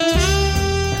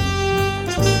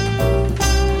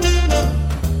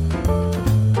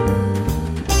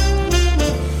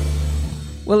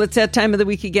Well, it's that time of the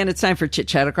week again. It's time for Chit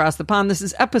Chat Across the Pond. This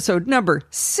is episode number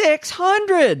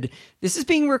 600. This is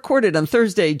being recorded on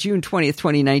Thursday, June 20th,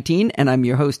 2019, and I'm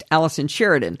your host, Allison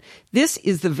Sheridan. This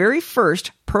is the very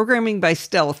first Programming by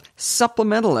Stealth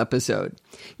supplemental episode.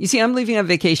 You see, I'm leaving on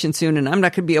vacation soon, and I'm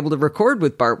not going to be able to record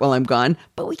with Bart while I'm gone,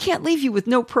 but we can't leave you with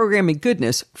no programming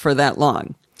goodness for that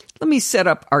long. Let me set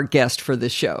up our guest for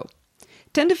this show.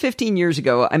 10 to 15 years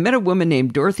ago, I met a woman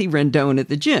named Dorothy Rendon at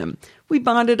the gym. We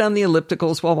bonded on the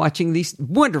ellipticals while watching the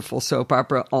wonderful soap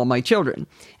opera, All My Children.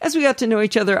 As we got to know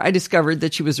each other, I discovered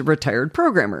that she was a retired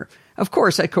programmer. Of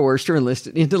course, I coerced her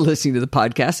into listening to the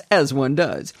podcast, as one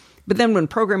does. But then when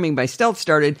Programming by Stealth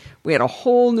started, we had a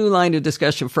whole new line of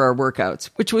discussion for our workouts,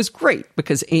 which was great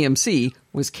because AMC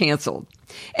was canceled.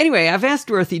 Anyway, I've asked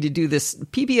Dorothy to do this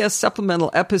PBS supplemental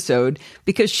episode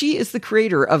because she is the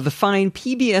creator of the fine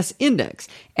PBS Index,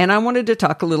 and I wanted to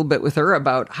talk a little bit with her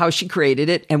about how she created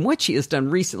it and what she has done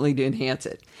recently to enhance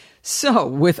it. So,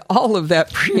 with all of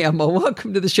that preamble,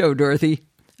 welcome to the show, Dorothy.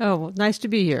 Oh, well, nice to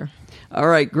be here. All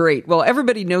right, great. Well,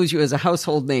 everybody knows you as a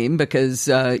household name because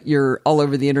you're all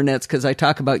over the internets because I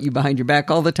talk about you behind your back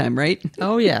all the time, right?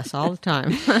 Oh, yes, all the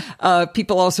time.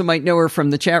 People also might know her from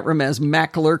the chat room as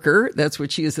Mac Lurker. That's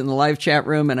what she is in the live chat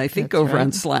room, and I think That's over right.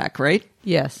 on Slack, right?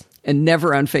 Yes. And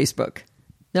never on Facebook.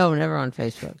 No, never on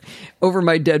Facebook. Over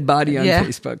my dead body on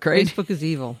Facebook, right? Facebook is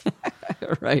evil.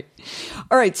 Right.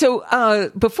 All right.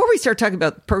 So before we start talking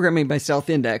about Programming by Stealth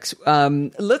Index,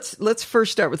 let's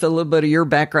first start with a little bit of your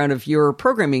background of your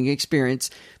programming experience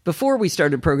before we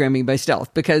started Programming by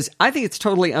Stealth, because I think it's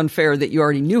totally unfair that you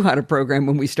already knew how to program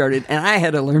when we started, and I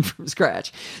had to learn from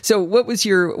scratch. So what's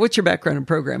your background in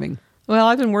programming? Well,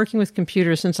 I've been working with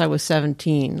computers since I was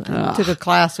 17. I took a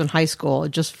class in high school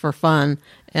just for fun,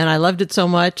 and I loved it so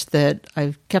much that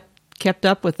I've kept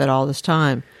up with it all this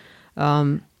time.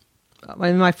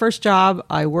 In my first job,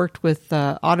 I worked with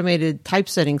automated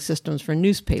typesetting systems for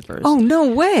newspapers. Oh, no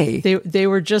way. They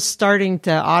were just starting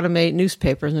to automate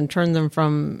newspapers and turn them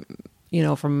from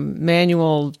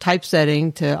manual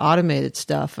typesetting to automated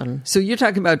stuff. And so you're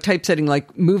talking about typesetting,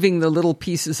 like moving the little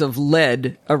pieces of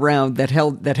lead around that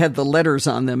had the letters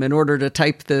on them in order to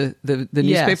type the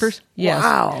newspapers? Yes.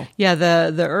 Wow. Yeah,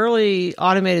 the early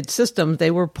automated systems,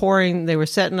 they were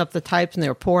setting up the types and they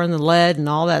were pouring the lead and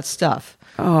all that stuff.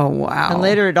 Oh, wow. And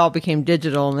later it all became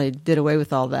digital and they did away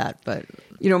with all that. But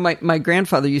you know, my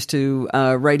grandfather used to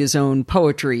write his own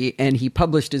poetry, and he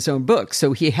published his own books.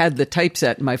 So he had the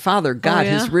typeset. My father got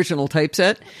his original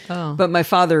typeset, but my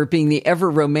father, being the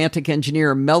ever-romantic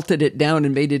engineer, melted it down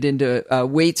and made it into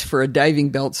weights for a diving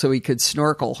belt so he could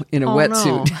snorkel in a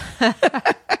wetsuit. No.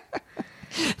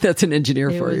 That's an engineer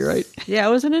for you, right? Yeah,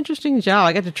 it was an interesting job.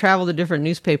 I got to travel to different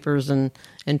newspapers and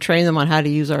train them on how to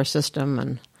use our system.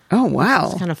 And oh,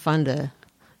 wow. It's kind of fun to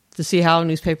see how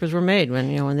newspapers were made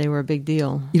when they were a big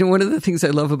deal. You know, one of the things I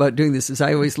love about doing this is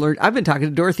I always learn. I've been talking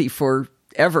to Dorothy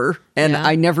forever, and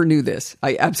I never knew this.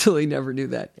 I absolutely never knew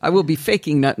that. I will be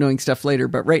faking not knowing stuff later,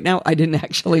 but right now I didn't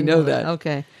actually know that.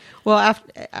 Okay. Well,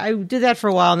 I did that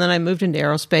for a while, and then I moved into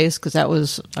aerospace because I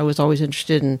was always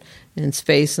interested in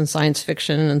space and science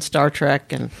fiction and Star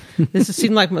Trek, and this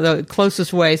seemed like the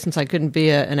closest way since I couldn't be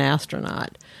an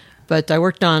astronaut. But I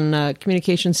worked on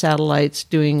communication satellites,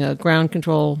 doing ground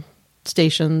control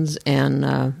stations and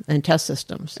test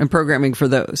systems. And programming for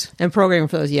those.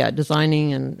 Yeah.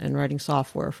 Designing and writing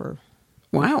software for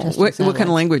What kind of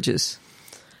languages?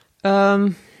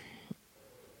 I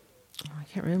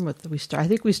can't remember what we started. I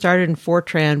think we started in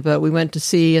Fortran, but we went to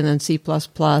C and then C++,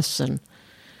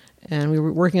 and we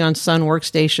were working on Sun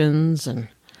workstations and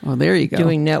there you go.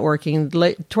 Doing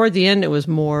networking. Toward the end, it was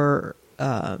more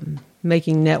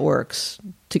making networks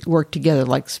to work together,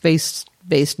 like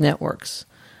space-based networks.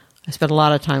 I spent a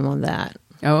lot of time on that.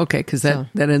 Oh, okay, because that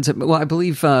ends up... Well, I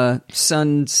believe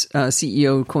Sun's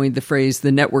CEO coined the phrase,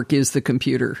 the network is the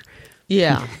computer.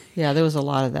 Yeah, there was a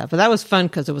lot of that. But that was fun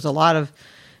because it was a lot of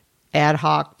ad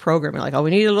hoc programming. Like,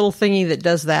 we need a little thingy that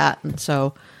does that. And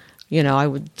so,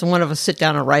 one of us sit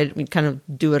down and write it. We'd kind of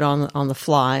do it on the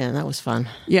fly, and that was fun.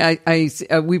 Yeah,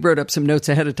 we wrote up some notes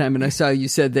ahead of time, and I saw you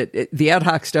said that the ad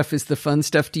hoc stuff is the fun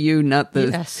stuff to you, not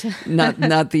the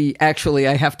not the actually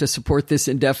I have to support this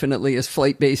indefinitely as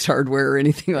flight-based hardware or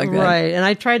anything like that. Right, and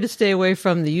I tried to stay away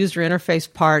from the user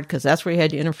interface part because that's where you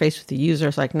had to interface with the user.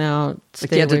 It's like, no, stay away from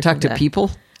that. You had to talk to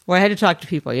people? Well, I had to talk to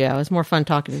people, yeah. It was more fun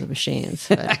talking to the machines.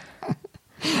 But.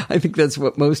 I think that's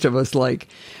what most of us like.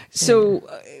 So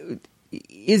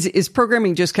is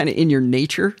programming just kind of in your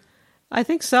nature? I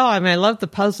think so. I mean, I love the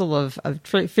puzzle of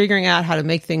figuring out how to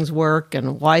make things work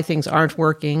and why things aren't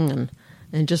working.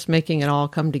 and just making it all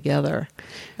come together.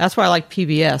 That's why I like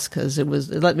PBS, because it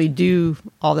let me do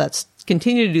all that,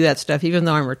 continue to do that stuff, even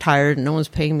though I'm retired and no one's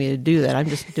paying me to do that. I'm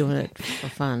just doing it for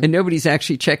fun. And nobody's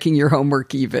actually checking your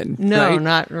homework even. No, right?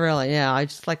 not really. Yeah, I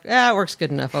just like, it works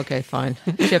good enough. Okay, fine.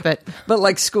 Ship it. But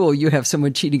like school, you have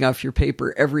someone cheating off your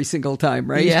paper every single time,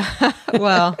 right? Yeah.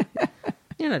 Well,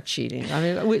 you're not cheating.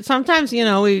 I mean, sometimes,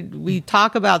 we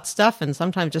talk about stuff, and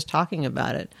sometimes just talking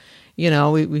about it,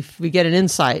 we get an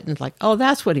insight, and it's like, oh,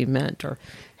 that's what he meant. Or,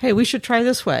 hey, we should try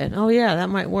this way. And, oh, yeah, that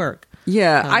might work.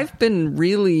 Yeah, I've been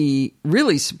really,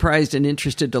 really surprised and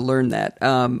interested to learn that.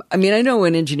 I mean, I know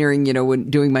in engineering,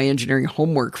 when doing my engineering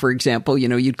homework, for example,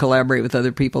 you'd collaborate with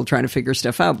other people trying to figure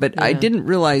stuff out. But I didn't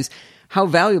realize how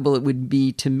valuable it would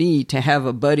be to me to have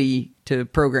a buddy to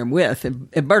program with.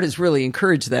 And Bart has really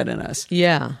encouraged that in us.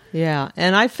 Yeah, yeah.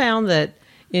 And I found that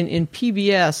in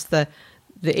PBS, the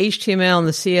HTML and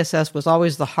the CSS was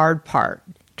always the hard part.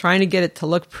 Trying to get it to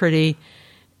look pretty,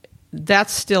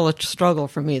 that's still a struggle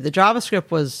for me. The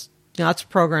JavaScript was, that's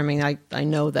programming. I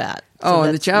know that. So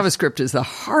and the JavaScript is the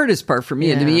hardest part for me.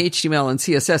 Yeah. And to me, HTML and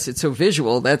CSS, it's so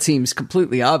visual, that seems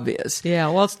completely obvious. Yeah,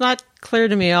 well, it's not clear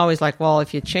to me always, like, well,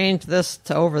 if you change this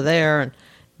to over there, and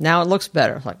now it looks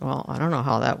better. It's like, well, I don't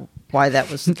know why that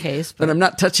was the case. But I'm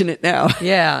not touching it now.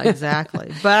 Yeah,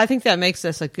 exactly. But I think that makes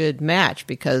us a good match,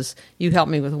 because you help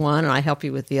me with one and I help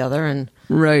you with the other, and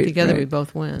together we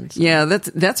both win. So. Yeah,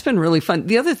 that's been really fun.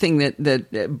 The other thing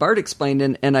that Bart explained,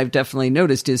 and I've definitely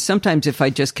noticed, is sometimes if I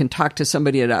just can talk to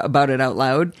somebody about it out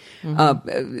loud,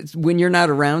 when you're not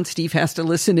around, Steve has to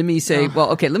listen to me say,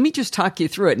 well, okay, let me just talk you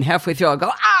through it. And halfway through, I'll go,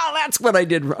 that's what I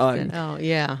did wrong. Oh,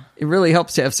 yeah. It really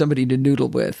helps to have somebody to noodle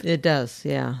with. It does,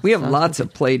 yeah. We have lots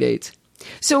of play dates.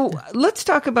 So let's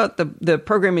talk about the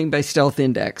Programming by Stealth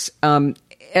Index. On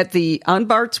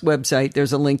Bart's website,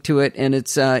 there's a link to it, and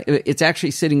it's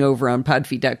actually sitting over on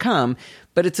podfeet.com,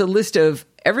 but it's a list of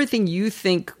everything you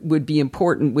think would be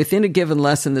important within a given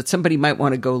lesson that somebody might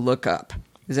want to go look up.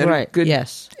 Is that a good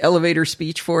elevator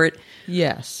speech for it?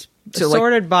 Yes. So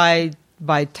sorted by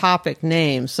topic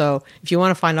name. So if you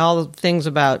want to find all the things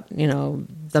about,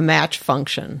 the match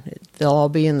function, they'll all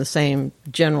be in the same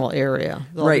general area.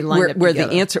 They'll be lined up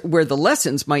together. Where the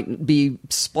lessons might be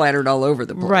splattered all over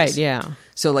the place. Right, yeah.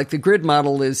 So like the grid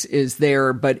model is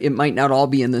there, but it might not all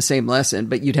be in the same lesson,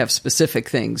 but you'd have specific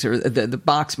things, or the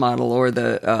box model,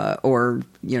 or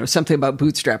something about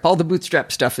Bootstrap. All the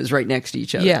Bootstrap stuff is right next to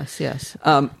each other. Yes.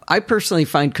 I personally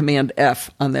find Command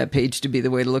F on that page to be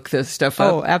the way to look this stuff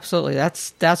up. Oh, absolutely.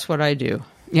 That's what I do.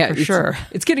 Yeah, for sure.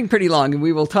 It's getting pretty long, and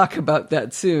we will talk about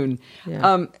that soon.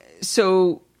 Yeah.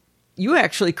 So you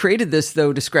actually created this,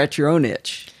 though, to scratch your own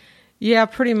itch. Yeah,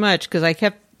 pretty much, because I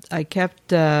kept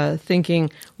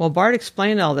thinking, well, Bart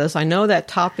explained all this. I know that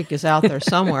topic is out there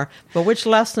somewhere, but which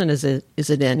lesson is it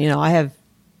in?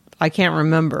 I can't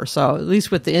remember. So at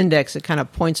least with the index, it kind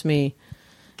of points me.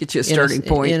 Get you a starting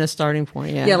point. In a starting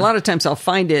point, yeah. Yeah, a lot of times I'll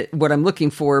find what I'm looking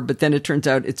for, but then it turns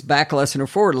out it's back a lesson or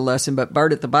forward a lesson. But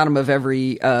Bart, at the bottom of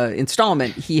every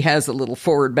installment, he has a little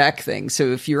forward back thing.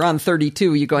 So if you're on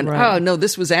 32, you're going, oh, no,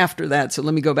 this was after that, so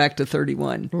let me go back to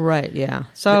 31. Right, yeah.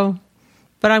 So,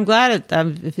 but I'm glad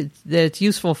that it's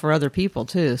useful for other people,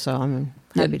 too, so I'm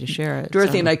happy to share it.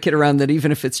 Dorothy and I kid around that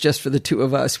even if it's just for the two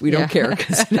of us, we don't care,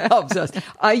 because it helps us.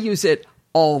 I use it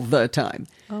all the time.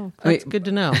 Oh, that's good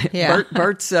to know. Yeah.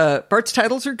 Bart's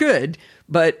titles are good,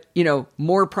 but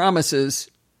more promises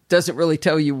doesn't really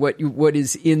tell you what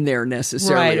is in there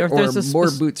necessarily, right? Or more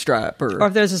Bootstrap, or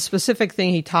if there's a specific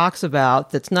thing he talks about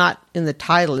that's not in the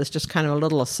title, it's just kind of a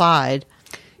little aside.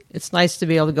 It's nice to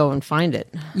be able to go and find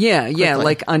it. Yeah,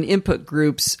 like on input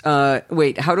groups. How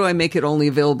do I make it only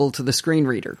available to the screen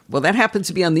reader? Well, that happens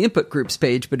to be on the input groups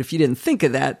page, but if you didn't think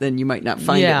of that, then you might not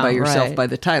find it by yourself by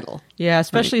the title. Yeah,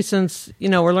 especially since,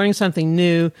 we're learning something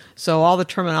new, so all the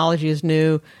terminology is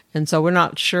new, and so we're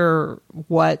not sure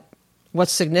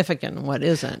what's significant and what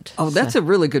isn't. Oh, that's a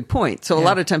really good point. So a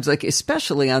lot of times, like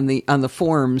especially on the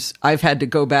forums, I've had to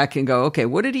go back and go, okay,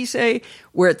 what did he say?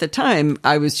 Where at the time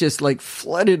I was just like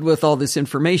flooded with all this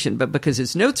information, but because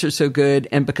his notes are so good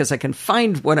and because I can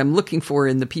find what I'm looking for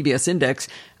in the PBS index,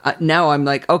 now I'm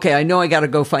like, okay, I know I got to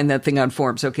go find that thing on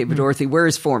forums. Okay, but Dorothy, where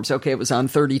is forums? Okay, it was on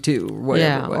 32 or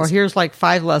whatever it was. Or here's like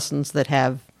 5 lessons that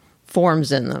have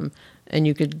forums in them, and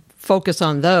you could focus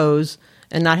on those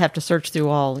and not have to search through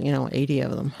all, 80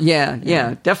 of them.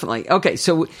 Yeah, definitely. Okay,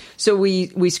 so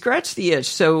we scratched the itch.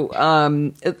 So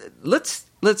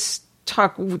let's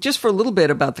talk just for a little bit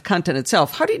about the content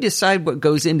itself. How do you decide what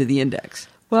goes into the index?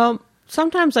 Well,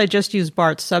 sometimes I just use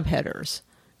Bart's subheaders.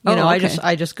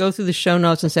 I just go through the show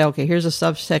notes and say, okay, here's a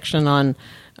subsection on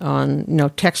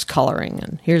text coloring,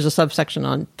 and here's a subsection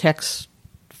on text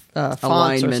fonts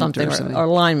Alignment or something, or something. or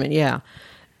alignment, yeah.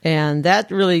 And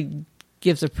that really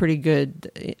gives a pretty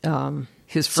good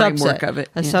His framework subset, of it.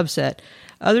 a Yeah. subset.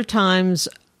 Other times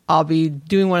I'll be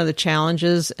doing one of the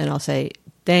challenges and I'll say,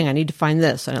 dang, I need to find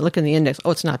this. And I look in the index,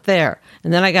 oh, it's not there.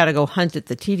 And then I got to go hunt it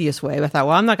the tedious way. But I thought,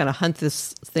 well, I'm not going to hunt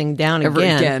this thing down Ever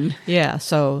again. Yeah,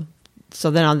 so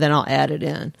then I'll add it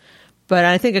in. But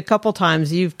I think a couple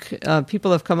times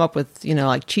people have come up with,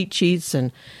 like cheat sheets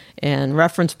and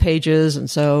reference pages, and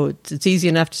so it's easy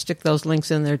enough to stick those links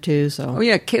in there too. So Oh,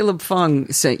 yeah. Caleb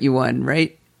Fong sent you one,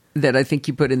 right? That I think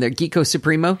you put in there. Geeko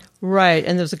Supremo? right,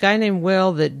 and there's a guy named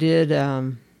Will that did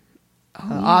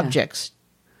objects,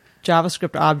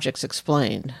 JavaScript objects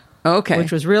explained, Okay.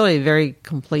 which was really very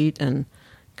complete and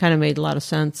kind of made a lot of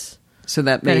sense. So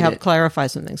that Kind made of help it. clarify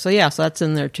something. So so that's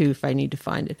in there too if I need to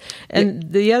find it.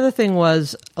 And the other thing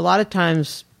was a lot of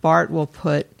times Bart will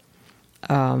put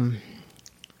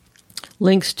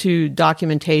links to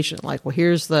documentation, like, well,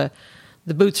 here's the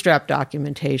Bootstrap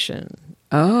documentation.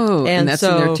 Oh, and that's in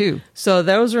there too. So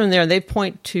those are in there. They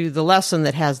point to the lesson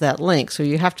that has that link. So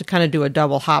you have to kind of do a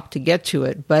double hop to get to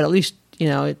it, but at least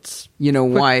it's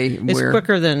Why, it's where.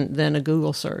 quicker than a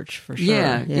Google search for sure.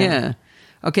 Yeah.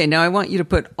 Okay, now I want you to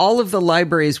put all of the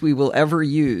libraries we will ever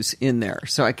use in there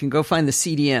so I can go find the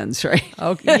CDNs, right?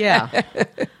 Okay, yeah.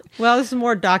 Well, this is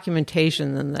more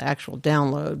documentation than the actual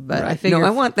download, but I figure. No, I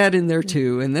want that in there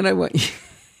too, and then I want you.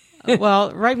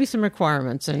 Well, write me some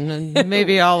requirements, and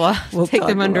maybe I'll We'll take talk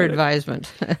them under about it.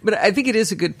 advisement. But I think it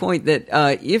is a good point that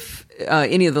if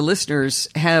any of the listeners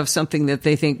have something that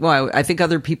they think, well, I think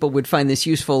other people would find this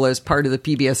useful as part of the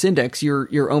PBS index,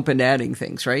 you're open to adding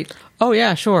things, right? Oh,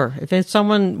 yeah, sure. If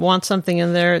someone wants something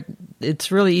in there,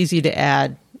 it's really easy to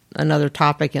add another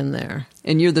topic in there.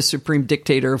 And you're the supreme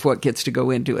dictator of what gets to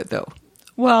go into it, though.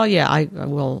 Well, yeah, I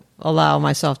will allow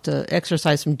myself to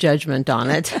exercise some judgment on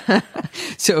it.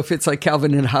 So if it's like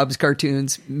Calvin and Hobbes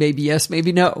cartoons, maybe yes,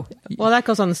 maybe no. Well, that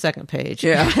goes on the second page.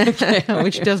 Yeah.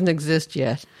 Which doesn't exist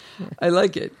yet. I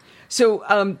like it. So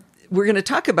we're going to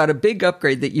talk about a big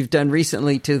upgrade that you've done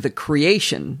recently to the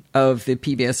creation of the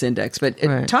PBS index. But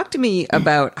Right. talk to me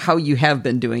about how you have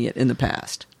been doing it in the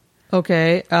past.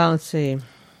 Okay, let's see.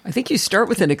 I think you start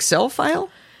with an Excel file.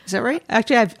 Is that right?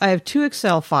 Actually, I have two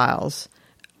Excel files.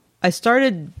 I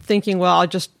started thinking, well, I'll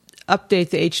just update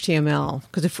the HTML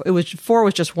because before it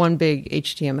was just one big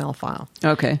HTML file.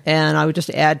 Okay. And I would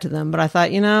just add to them. But I thought,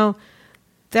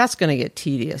 that's going to get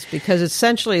tedious because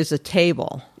essentially it's a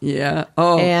table. Yeah.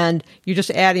 Oh. And you're just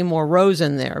adding more rows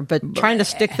in there. But trying to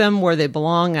stick them where they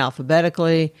belong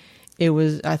alphabetically,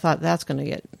 I thought that's going to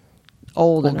get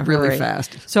old in a hurry. Really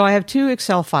fast. So I have two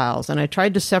Excel files, and I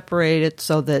tried to separate it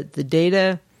so that the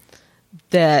data's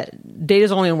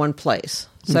only in one place.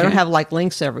 So I don't have like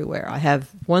links everywhere. I have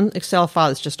one Excel file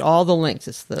that's just all the links.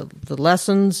 It's the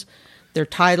lessons, their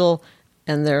title,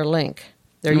 and their link,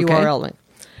 their URL link.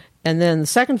 And then the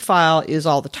second file is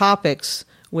all the topics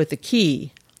with a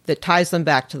key that ties them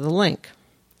back to the link.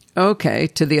 Okay,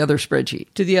 to the other spreadsheet.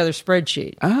 To the other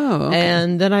spreadsheet. Oh, okay.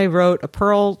 And then I wrote a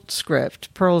Perl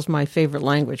script. Perl is my favorite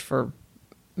language for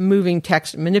moving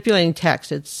text, manipulating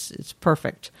text. It's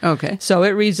perfect. Okay. So it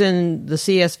reads in the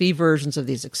CSV versions of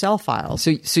these Excel files.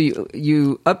 So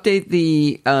you update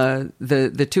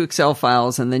the two Excel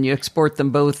files, and then you export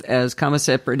them both as comma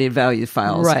separated value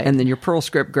files. Right. And then your Perl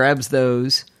script grabs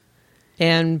those.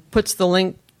 And puts the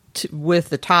link with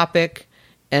the topic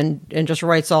and just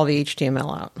writes all the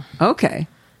HTML out. Okay.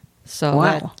 So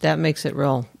Wow. that makes it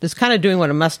real. It's kind of doing what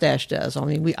a mustache does. I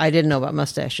mean, I didn't know about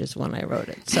mustaches when I wrote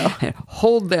it. So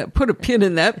Hold that, put a pin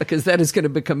in that because that is going to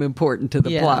become important to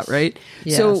the Yes. plot, right?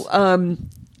 Yes. So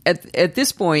at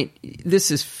this point, this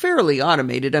is fairly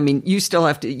automated. I mean, you still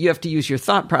have to use your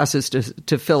thought process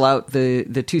to fill out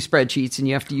the two spreadsheets, and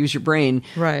you have to use your brain.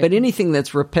 Right. But anything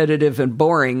that's repetitive and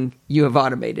boring, you have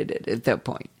automated it at that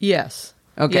point. yes.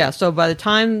 Okay. Yeah. So by the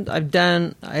time I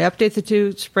update the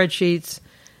two spreadsheets.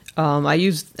 I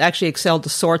use actually Excel to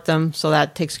sort them, so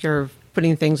that takes care of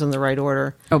putting things in the right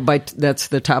order. Oh, that's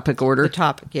the topic order? The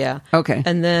topic, yeah. Okay.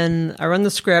 And then I run the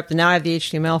script, and now I have the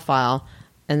HTML file,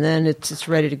 and then it's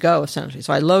ready to go, essentially.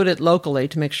 So I load it locally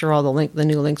to make sure all the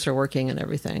new links are working and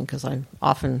everything, because I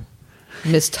often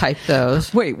mistype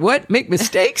those. Wait, what? Make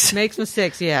mistakes? Makes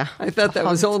mistakes, yeah. I thought that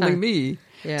All was the only time. me.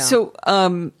 Yeah. So,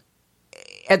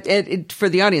 for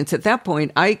the audience, at that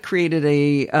point, I created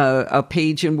a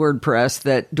page in WordPress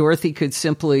that Dorothy could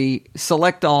simply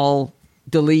select all,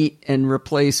 delete, and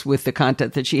replace with the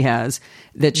content that she has,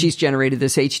 that she's generated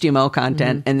this HTML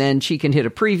content, and then she can hit a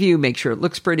preview, make sure it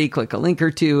looks pretty, click a link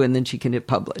or two, and then she can hit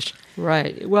publish.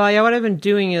 Right. Well, yeah, what I've been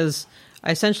doing is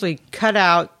I essentially cut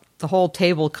out the whole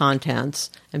table contents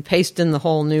and paste in the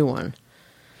whole new one.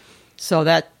 So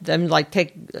that then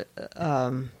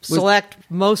select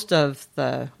most of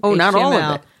the HTML. Not all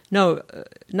of it. No,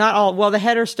 not all. Well, the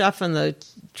header stuff and the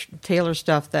Taylor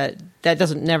stuff that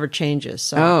never changes.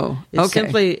 So it's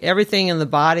simply everything in the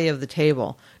body of the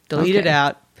table. Delete it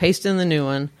out, paste in the new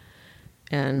one,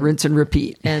 and rinse and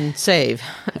repeat and save.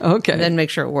 Okay. And then make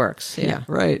sure it works. Yeah,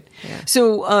 right. Yeah.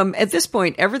 So at this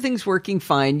point, everything's working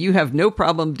fine. You have no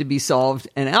problem to be solved.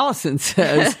 And Allison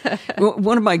says,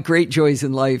 one of my great joys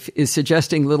in life is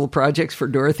suggesting little projects for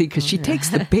Dorothy because she takes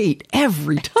the bait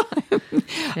every time.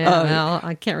 Well,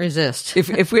 I can't resist.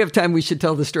 If we have time, we should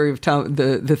tell the story of Tom,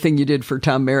 the thing you did for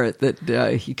Tom Merritt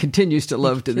that he continues to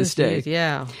love to this day.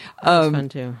 Yeah, that was fun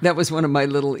too. That was one of my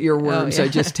little earworms. I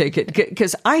just take it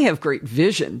because I have great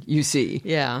vision, you see.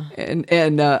 Yeah.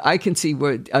 And I can see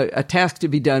what a task to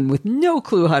be done with no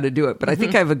clue how to do it, but I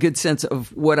think I have a good sense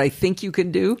of what I think you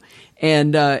can do,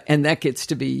 and that gets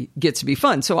to be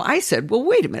fun. So I said, well,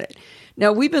 wait a minute.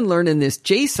 Now we've been learning this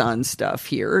JSON stuff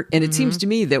here, and it seems to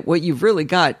me that what you've really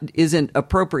got isn't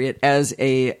appropriate as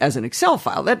an Excel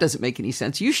file. That doesn't make any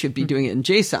sense. You should be doing it in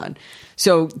JSON.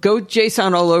 So go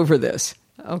JSON all over this.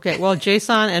 Okay. Well,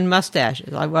 JSON and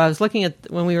mustaches. I was looking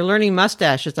at when we were learning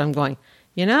mustaches. I'm going,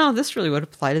 this really would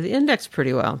apply to the index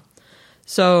pretty well.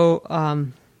 So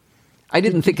I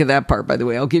didn't think of that part, by the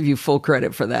way. I'll give you full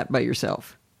credit for that by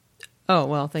yourself. Oh,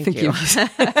 well, thank you.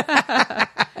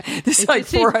 This is like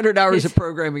 400 hours of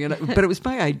programming, but it was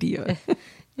my idea.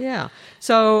 Yeah.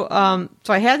 So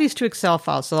I had these two Excel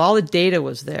files, so all the data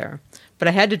was there, but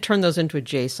I had to turn those into a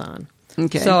JSON.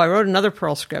 Okay. So I wrote another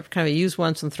Perl script, kind of a use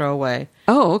once and throw away.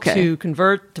 Oh, okay.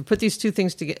 To put these two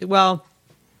things together. Well,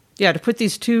 yeah, to put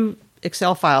these two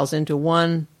Excel files into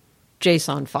one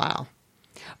JSON file.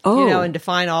 Oh. And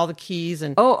define all the keys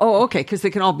and. Okay, because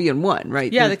they can all be in one,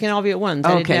 right? Yeah, they can all be at once.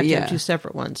 I didn't have to have two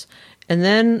separate ones. And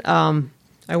then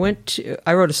I wrote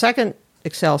a second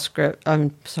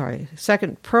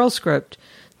second Perl script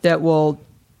that will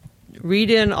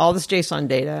read in all this JSON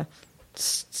data,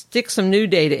 stick some new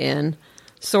data in,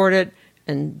 sort it,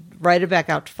 and write it back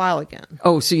out to file again.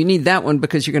 Oh, so you need that one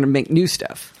because you're going to make new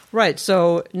stuff. Right.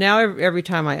 So now every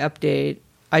time I update,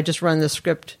 I just run the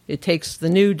script. It takes the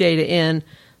new data in,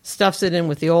 stuffs it in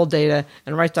with the old data,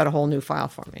 and writes out a whole new file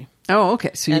for me. Oh,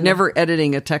 okay. So you're never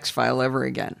editing a text file ever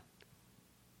again.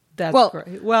 That's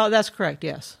correct. Well, that's correct,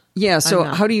 yes. Yeah, so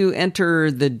how do you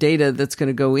enter the data that's going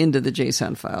to go into the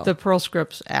JSON file? The Perl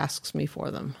script asks me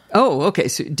for them. Oh, okay.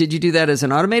 So did you do that as an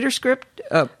automator script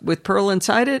with Perl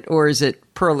inside it, or is it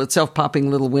Perl itself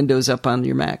popping little windows up on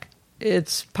your Mac?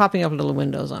 It's popping up little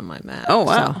windows on my Mac. Oh,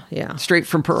 wow. So, yeah. Straight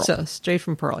from Perl. So, straight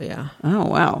from Perl, yeah. Oh,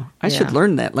 wow. I should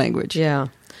learn that language. Yeah.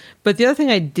 But the other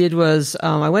thing I did was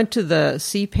I went to the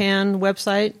CPAN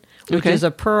website, which is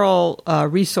a Perl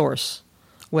resource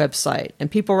website.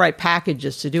 And people write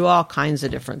packages to do all kinds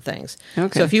of different things.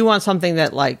 Okay. So if you want something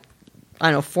that,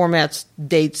 formats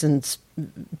dates in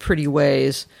pretty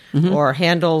ways or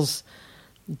handles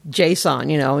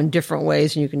JSON, in different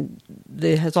ways, and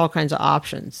it has all kinds of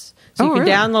options. So you can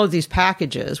download these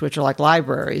packages, which are like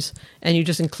libraries, and you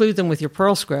just include them with your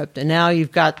Perl script, and now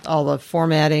you've got all the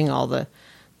formatting, all the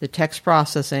text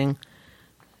processing.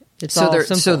 It's all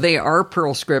simple. So they are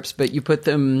Perl scripts, but you put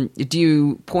them. Do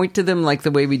you point to them like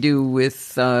the way we do with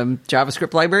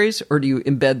JavaScript libraries, or do you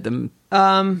embed them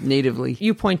natively?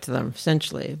 You point to them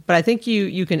essentially, but I think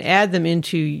you can add them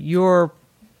into your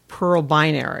Perl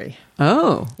binary.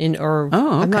 Oh, okay.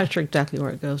 I'm not sure exactly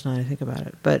where it goes now that I think about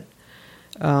it, but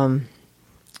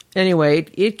anyway,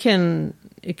 it can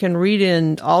read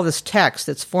in all this text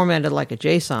that's formatted like a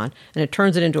JSON, and it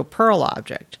turns it into a Perl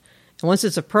object. And once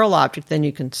it's a Perl object, then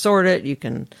you can sort it, you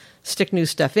can stick new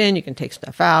stuff in, you can take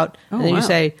stuff out, and then you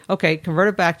say, okay, convert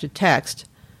it back to text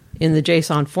in the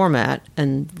JSON format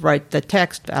and write the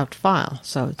text out to file.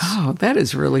 So that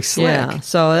is really slick. Yeah,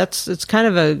 so it's kind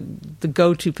of the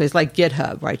go-to place, like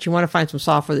GitHub, right? You want to find some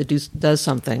software that does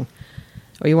something,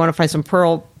 or you want to find some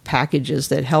Perl packages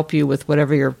that help you with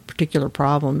whatever your particular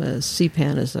problem is.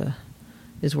 CPAN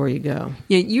is where you go.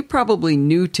 Yeah, you probably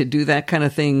knew to do that kind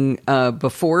of thing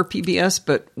before PBS,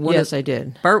 but yes, I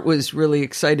did. Bart was really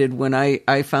excited when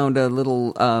I found a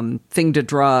little thing to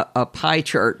draw a pie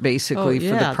chart, basically,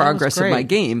 for the progress of my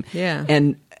game. Yeah.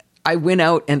 And I went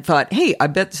out and thought, hey, I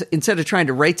bet instead of trying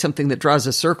to write something that draws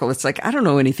a circle, it's like, I don't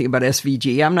know anything about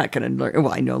SVG. I'm not going to learn.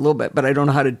 Well, I know a little bit, but I don't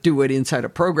know how to do it inside a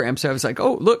program. So I was like,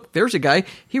 oh, look, there's a guy.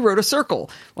 He wrote a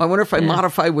circle. Well, I wonder if I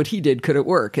modify what he did, could it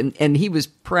work? And he was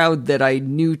proud that I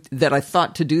knew that I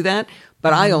thought to do that.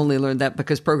 But I only learned that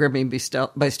because Programming by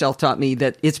Stealth taught me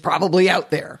that it's probably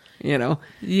out there, you know?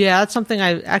 Yeah, that's something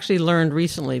I actually learned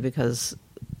recently because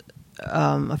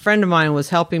a friend of mine was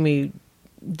helping me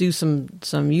do some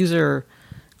user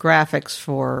graphics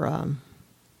for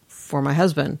my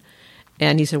husband,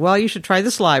 and he said, well, you should try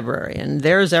this library, and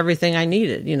there's everything I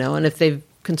needed, you know, and if they've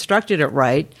constructed it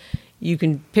right, you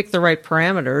can pick the right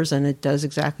parameters and it does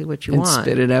exactly what you want. And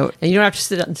spit it out. And you don't have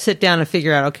to sit down and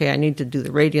figure out, okay, I need to do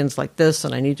the radians like this,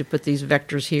 and I need to put these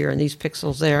vectors here and these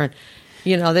pixels there, and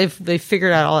you know, they've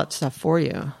figured out all that stuff for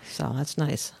you. So that's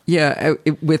nice. Yeah,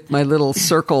 with my little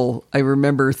circle, I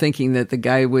remember thinking that the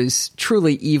guy was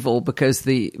truly evil because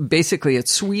basically it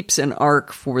sweeps an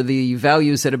arc for the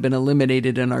values that have been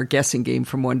eliminated in our guessing game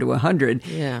from 1 to 100.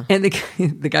 Yeah. And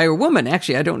the guy or woman,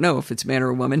 actually, I don't know if it's man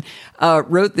or woman,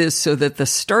 wrote this so that the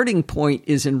starting point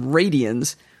is in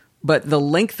radians, but the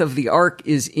length of the arc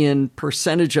is in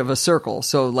percentage of a circle.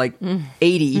 So like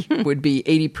 80 would be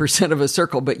 80% of a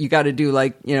circle, but you got to do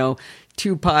like, you know,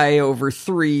 2 pi over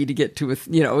 3 to get to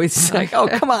it's like, oh,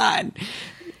 come on.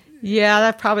 Yeah,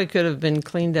 that probably could have been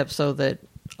cleaned up so that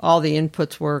all the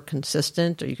inputs were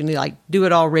consistent, or you can like do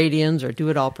it all radians or do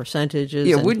it all percentages.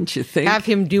 Yeah, wouldn't you think? Have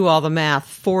him do all the math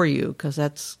for you, because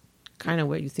that's kind of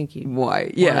what you think you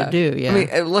want to do. Yeah. I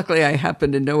mean, luckily I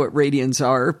happen to know what radians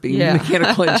are. Being a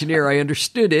mechanical engineer, I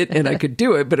understood it and I could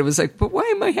do it, but it was like, but why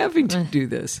am I having to do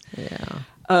this?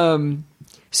 Yeah.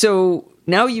 So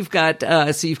now you've got the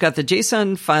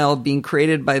JSON file being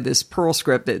created by this Perl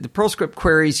script. The Perl script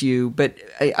queries you, but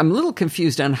I'm a little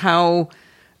confused on how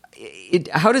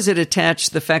does it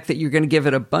attach the fact that you're going to give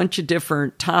it a bunch of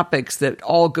different topics that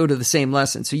all go to the same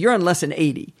lesson. So you're on lesson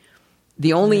 80.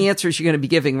 The only answers you're going to be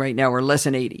giving right now are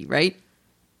lesson 80, right?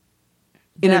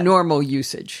 In a normal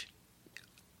usage.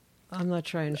 I'm not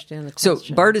sure I understand the question.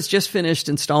 So Bart has just finished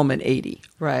installment 80.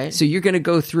 Right. So you're going to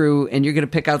go through and you're going to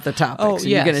pick out the topics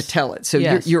and you're going to tell it. So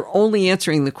you're only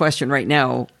answering the question right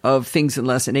now of things in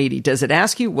lesson 80. Does it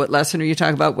ask you what lesson are you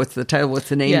talking about? What's the title? What's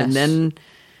the name? Yes. And then...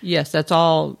 Yes, that's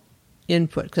all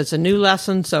input because it's a new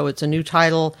lesson, so it's a new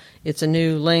title, it's a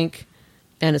new link,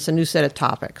 and it's a new set of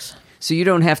topics. So you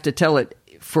don't have to tell it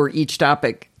for each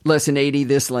topic, lesson 80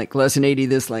 this link, lesson 80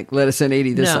 this link, lesson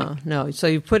 80 this link. No. So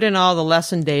you put in all the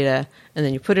lesson data, and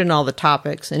then you put in all the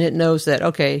topics, and it knows that,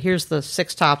 okay, here's the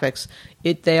 6 topics.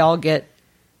 They all get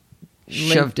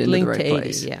shoved into the right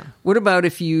place. Yeah. What about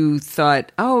if you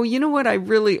thought, oh, you know what,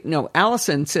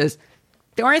 Allison says,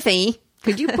 Dorothy,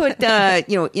 could you put,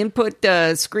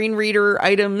 input screen reader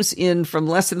items in from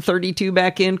lesson 32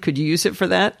 back in? Could you use it for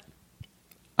that?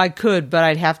 I could, but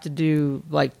I'd have to do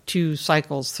like 2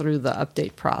 cycles through the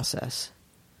update process.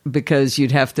 Because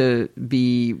you'd have to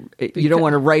you don't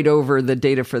want to write over the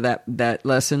data for that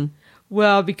lesson?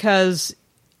 Well, because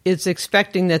it's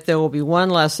expecting that there will be one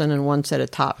lesson and one set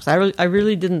of topics. I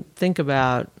really didn't think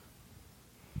about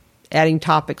adding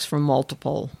topics from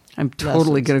multiple I'm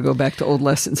totally going to go back to old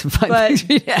lessons and find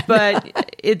things.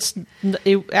 But it's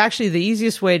actually the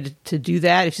easiest way to do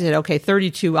that. If you said, okay,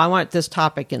 32, I want this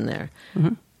topic in there.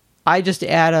 Mm-hmm. I just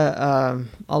add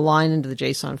a line into the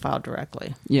JSON file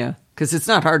directly. Yeah, because it's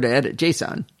not hard to edit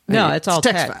JSON. No, it's all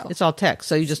text. File. It's all text.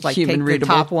 So you just take the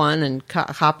top one and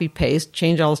copy, paste,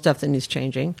 change all the stuff that needs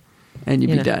changing. And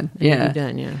you'd be done. Yeah. You'd be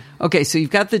done, yeah. Okay, so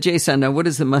you've got the JSON. Now, what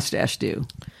does the mustache do?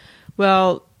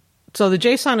 Well, so the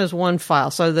JSON is one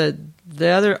file. So the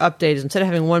other update is instead of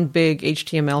having one big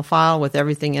HTML file with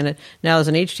everything in it, now there's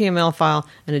an HTML file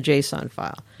and a JSON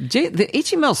file. The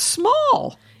HTML is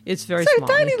small. It's very small.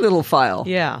 It's a tiny little file.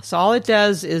 Yeah. So all it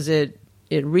does is it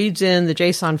reads in the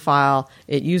JSON file.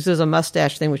 It uses a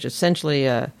mustache thing, which essentially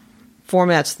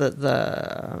formats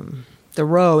the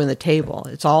row in the table.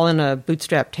 It's all in a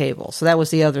Bootstrap table. So that was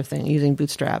the other thing, using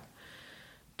Bootstrap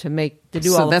to do all the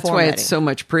formatting. So that's why it's so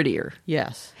much prettier.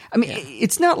 Yes. I mean,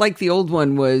 it's not like the old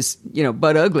one was,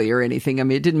 butt ugly or anything. I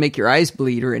mean, it didn't make your eyes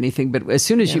bleed or anything. But as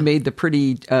soon as you made the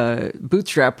pretty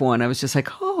Bootstrap one, I was just like,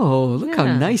 oh, look how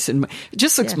nice it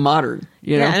just looks modern.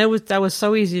 You know? And that was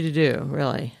so easy to do,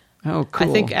 really. Oh, cool.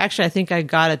 I think I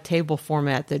got a table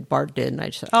format that Bart did, and I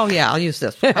just said, oh, yeah, I'll use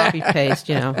this. Copy, paste,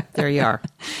 there you are.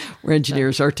 We're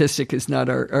engineers. Artistic is not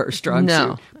our strong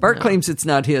suit. Bart claims it's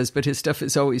not his, but his stuff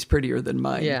is always prettier than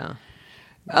mine. Yeah.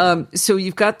 So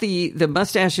you've got the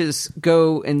mustaches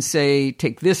go and say,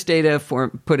 take this data,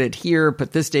 put it here,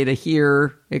 put this data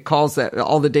here. It calls that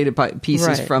all the data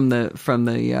pieces from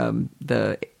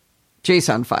the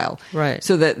JSON file. Right.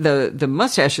 So that the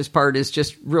mustaches part is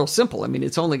just real simple. I mean,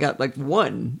 it's only got like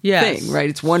one thing, right?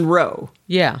 It's one row.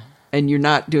 Yeah. And you're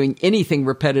not doing anything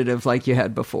repetitive like you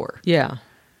had before. Yeah.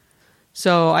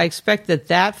 So I expect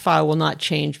that file will not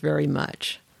change very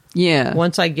much. Yeah.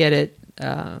 Once I get it,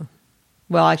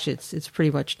 well, actually, it's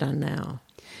pretty much done now.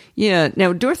 Yeah.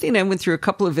 Now, Dorothy and I went through a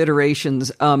couple of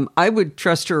iterations. I would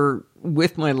trust her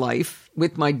with my life,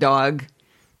 with my dog,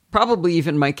 probably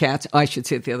even my cats. I should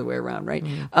say it the other way around, right?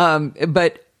 Mm-hmm.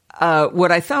 But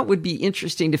what I thought would be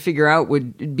interesting to figure out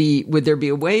would there be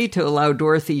a way to allow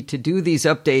Dorothy to do these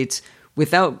updates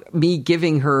without me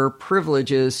giving her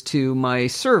privileges to my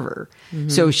server? Mm-hmm.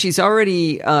 So she's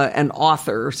already an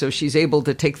author, so she's able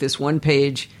to take this one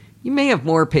page. You may have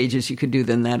more pages you could do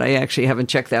than that. I actually haven't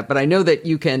checked that, but I know that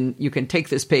you can take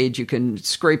this page, you can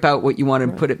scrape out what you want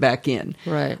and put it back in.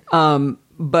 Right.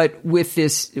 But with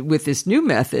this new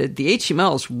method, the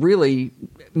HTMLs really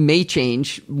may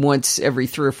change once every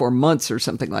 3 or 4 months or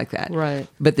something like that. Right.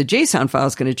 But the JSON file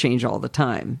is going to change all the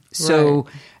time. So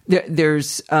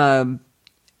there's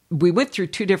we went through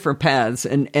 2 different paths,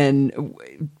 and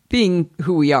being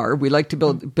who we are, we like to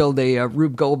build a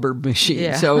Rube Goldberg machine.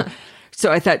 Yeah. So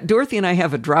I thought, Dorothy and I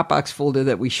have a Dropbox folder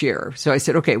that we share. So I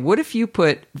said, okay, what if you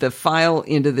put the file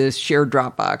into this shared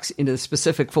Dropbox, into the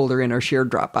specific folder in our shared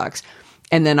Dropbox?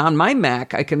 And then on my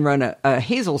Mac, I can run a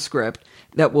Hazel script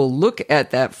that will look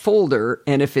at that folder,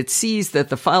 and if it sees that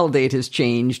the file date has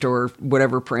changed or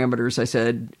whatever parameters I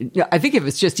said, I think if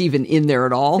it's just even in there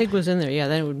at all. I think it was in there,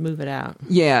 then it would move it out.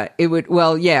 Yeah, it would.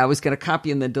 Well, I was going to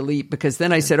copy and then delete, because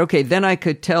then I said, okay, then I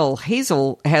could tell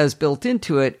Hazel has built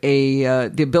into it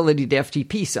the ability to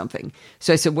FTP something.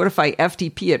 So I said, what if I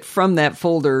FTP it from that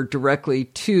folder directly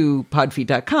to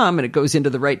podfeet.com, and it goes into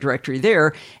the right directory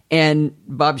there, and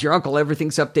Bob's your uncle,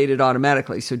 everything's updated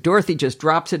automatically. So Dorothy just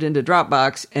drops it into Dropbox,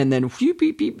 and then whoop,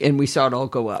 beep, beep, and we saw it all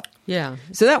go up. Yeah.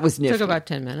 So that was nifty. It took about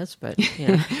 10 minutes, but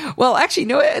yeah. Well, actually,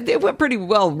 no, it went pretty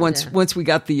well once we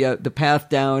got the path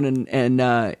down, and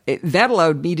that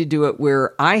allowed me to do it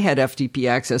where I had FTP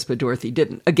access, but Dorothy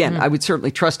didn't. Again, I would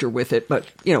certainly trust her with it, but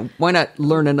why not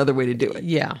learn another way to do it?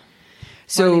 Yeah.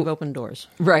 So leave open doors.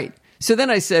 Right. So then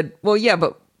I said, well, yeah,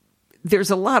 but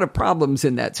there's a lot of problems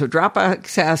in that. So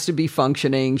Dropbox has to be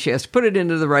functioning. She has to put it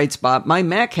into the right spot. My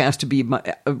Mac has to be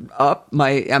up.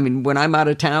 When I'm out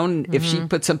of town, if she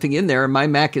puts something in there and my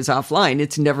Mac is offline,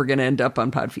 it's never going to end up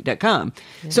on podfeet.com.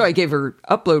 Yeah. So I gave her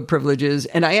upload privileges,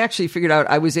 and I actually figured out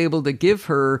I was able to give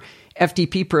her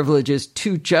FTP privileges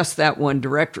to just that one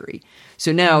directory.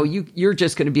 So now you're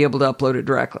just going to be able to upload it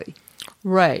directly.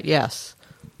 Right. Yes.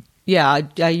 Yeah.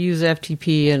 I use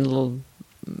FTP and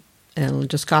it'll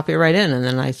just copy it right in, and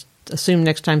then I assume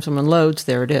next time someone loads,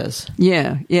 there it is.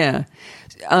 Yeah, yeah.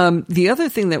 The other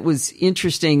thing that was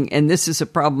interesting, and this is a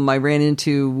problem I ran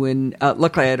into when,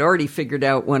 luckily I had already figured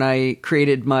out when I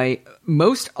created my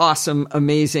most awesome,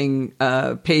 amazing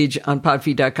page on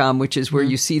podfeet.com, which is where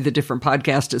you see the different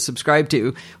podcasts to subscribe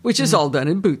to, which is all done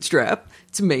in Bootstrap.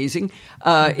 It's amazing.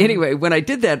 Anyway, when I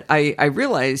did that, I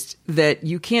realized that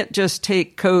you can't just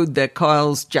take code that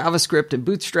calls JavaScript and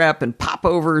Bootstrap and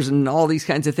popovers and all these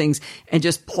kinds of things and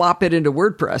just plop it into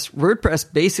WordPress.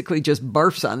 WordPress basically just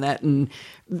barfs on that. And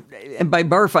by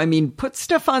barf, I mean put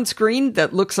stuff on screen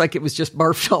that looks like it was just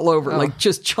barfed all over, like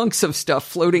just chunks of stuff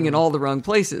floating in all the wrong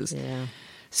places. Yeah.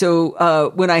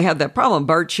 So when I had that problem,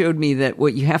 Bart showed me that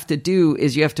what you have to do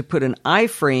is you have to put an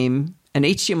iframe, an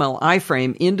HTML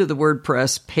iframe, into the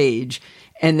WordPress page,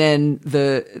 and then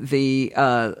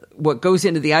the what goes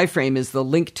into the iframe is the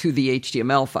link to the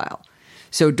HTML file.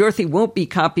 So Dorothy won't be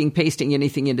copying, pasting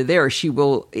anything into there. She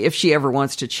will, if she ever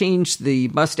wants to change the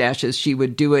mustaches, she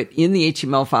would do it in the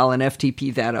HTML file and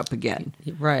FTP that up again.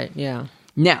 Right, yeah.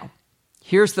 Now,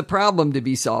 here's the problem to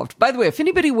be solved. By the way, if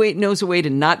anybody knows a way to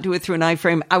not do it through an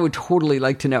iframe, I would totally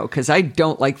like to know, because I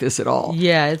don't like this at all.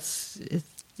 Yeah,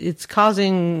 it's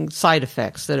causing side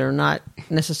effects that are not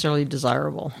necessarily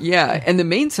desirable. Yeah, and the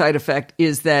main side effect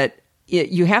is that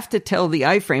you have to tell the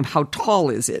iframe how tall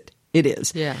is it. It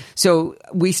is. Yeah. So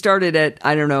we started at,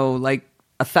 I don't know, like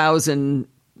 1,000,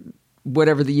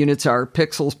 whatever the units are,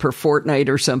 pixels per fortnight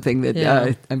or something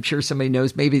that I'm sure somebody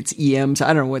knows. Maybe it's EMs. I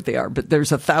don't know what they are, but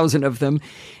there's 1,000 of them.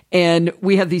 And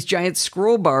we have these giant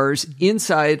scroll bars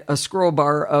inside a scroll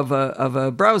bar of a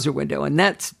browser window. And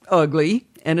that's ugly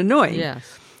and annoying. Yes.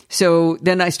 So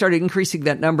then I started increasing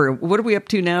that number. What are we up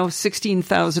to now?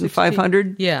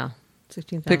 16,500? Yeah.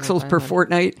 Pixels per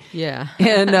fortnight. Yeah.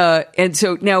 And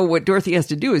so now what Dorothy has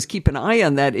to do is keep an eye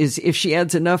on that. Is if she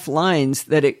adds enough lines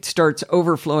that it starts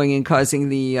overflowing and causing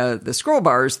the scroll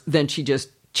bars, then she just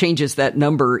changes that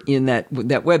number in that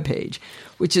web page,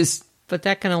 which is But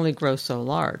that can only grow so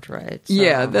large, right? So,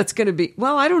 Yeah, that's going to be,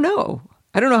 well, I don't know.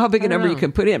 I don't know how big a number you know.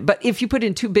 can put in. But if you put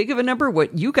in too big of a number,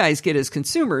 what you guys get as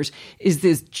consumers is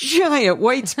this giant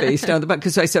white space down the bottom.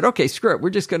 Because I said, okay, screw it. We're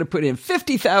just going to put in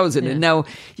 50,000. And now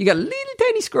you got a little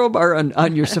tiny scroll bar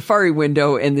on your Safari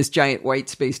window and this giant white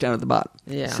space down at the bottom.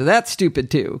 Yeah. So that's stupid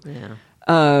too. Yeah.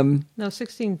 No,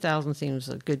 16,000 seems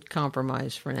a good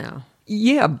compromise for now.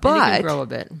 Yeah, And it but can grow a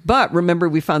bit. But remember,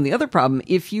 we found the other problem.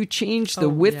 If you change the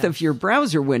width of your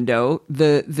browser window,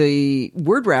 the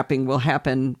word wrapping will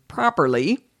happen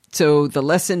properly. So the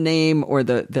lesson name or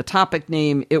the topic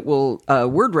name, it will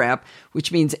word wrap,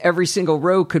 which means every single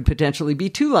row could potentially be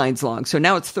 2 lines long. So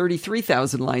now it's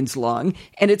 33,000 lines long,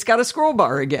 and it's got a scroll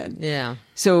bar again. Yeah.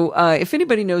 So if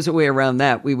anybody knows a way around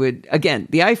that, we would, again,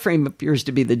 the iframe appears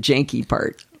to be the janky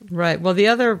part. Right. Well, the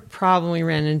other problem we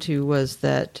ran into was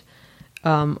that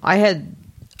I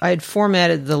had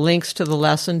formatted the links to the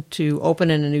lesson to open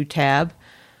in a new tab,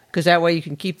 because that way you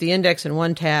can keep the index in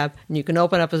one tab and you can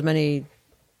open up as many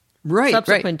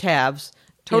subsequent tabs.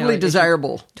 Totally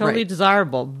desirable. Totally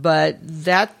desirable, but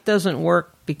that doesn't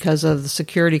work because of the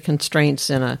security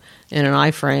constraints in an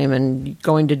iframe and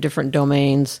going to different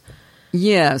domains.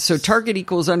 Yeah, so target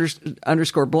equals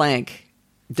underscore blank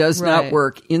does not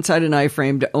work inside an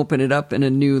iframe to open it up in a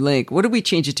new link. What did we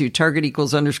change it to? Target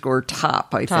equals underscore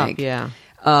top, I think. Yeah.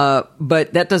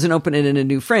 But that doesn't open it in a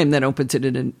new frame. That opens it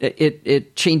in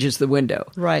it changes the window.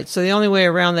 Right. So the only way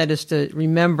around that is to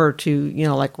remember to,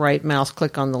 like right mouse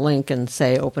click on the link and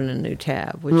say open a new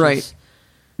tab.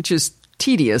 Which is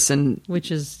tedious and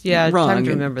which is wrong. Time to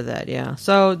remember that. Yeah.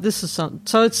 So this is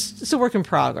so it's a work in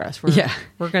progress. We're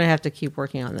going to have to keep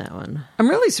working on that one. I'm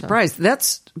really surprised.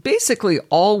 That's basically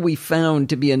all we found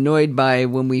to be annoyed by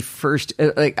when we first.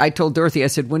 I told Dorothy, I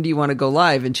said, "When do you want to go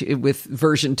live?" And with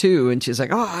version 2, and she's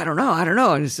like, "Oh, I don't know."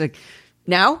 And it's like,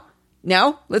 now,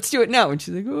 let's do it now. And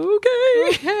she's like,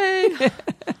 "Okay."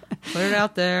 Put it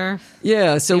out there.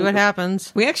 Yeah, so see what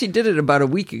happens. We actually did it about a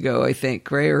week ago, I think,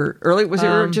 right? Or early? Was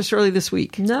it just early this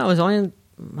week? No, it was only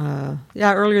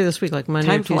earlier this week, like Monday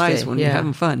or Tuesday. Time flies when you're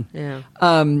having fun. Yeah.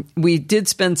 We did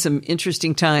spend some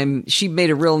interesting time. She made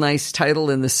a real nice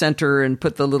title in the center and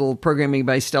put the little programming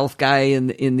by stealth guy in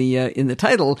the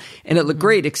title, and it looked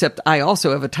great. Except I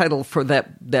also have a title for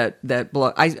that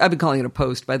blog. I've been calling it a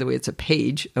post. By the way, it's a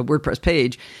page, a WordPress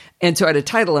page. And so I had a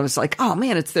title, and I was like, oh,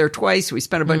 man, it's there twice. We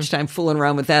spent a bunch of time fooling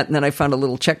around with that, and then I found a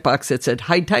little checkbox that said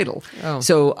hide title. Oh.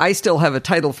 So I still have a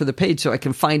title for the page, so I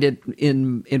can find it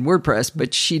in WordPress,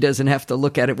 but she doesn't have to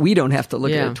look at it. We don't have to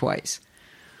look at it twice.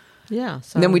 Yeah.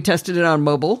 So And then we tested it on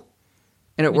mobile,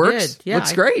 and it works. Yeah,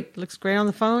 Looks great. Looks great on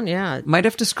the phone, yeah. Might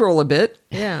have to scroll a bit.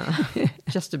 Yeah,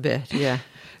 just a bit, yeah.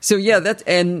 So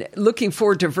and looking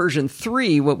forward to version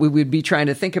 3, what we would be trying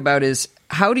to think about is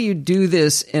how do you do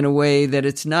this in a way that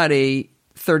it's not a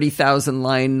 30,000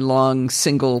 line long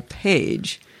single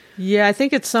page? Yeah, I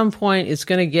think at some point it's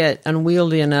going to get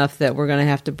unwieldy enough that we're going to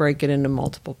have to break it into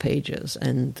multiple pages.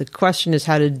 And the question is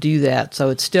how to do that so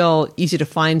it's still easy to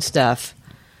find stuff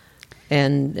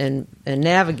and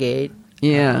navigate.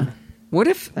 Yeah. What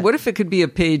if it could be a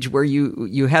page where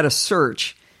you had a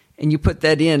search and you put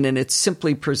that in and it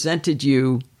simply presented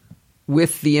you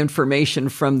with the information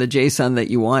from the JSON that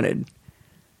you wanted?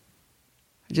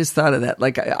 I just thought of that.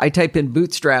 Like I type in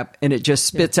Bootstrap and it just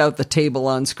spits out the table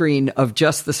on screen of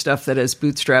just the stuff that has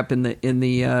Bootstrap in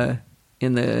the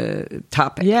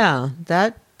topic. Yeah,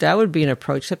 that would be an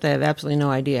approach, except I have absolutely no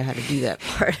idea how to do that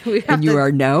part. And you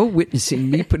are now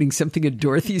witnessing me putting something in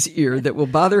Dorothy's ear that will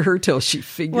bother her till she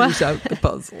figures out the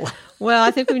puzzle. Well, I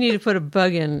think we need to put a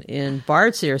bug in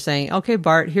Bart's ear saying, okay,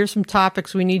 Bart, here's some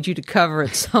topics we need you to cover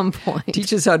at some point.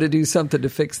 Teach us how to do something to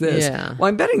fix this. Yeah. Well,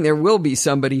 I'm betting there will be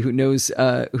somebody who knows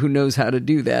how to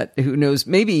do that, who knows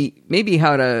maybe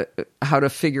how to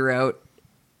figure out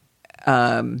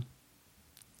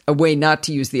a way not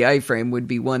to use the iframe would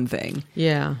be one thing.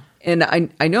 Yeah. And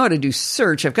I know how to do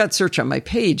search. I've got search on my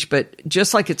page, but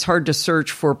just like it's hard to search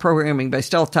for programming by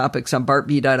stealth topics on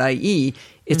bartb.ie,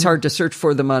 it's hard to search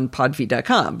for them on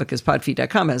podfeed.com because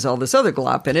podfeed.com has all this other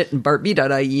glop in it and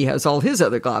bartb.ie has all his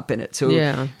other glop in it.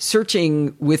 So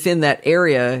searching within that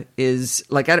area is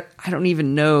like, I don't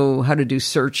even know how to do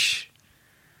search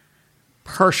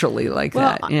partially like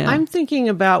that. Yeah. I'm thinking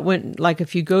about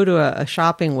if you go to a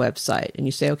shopping website and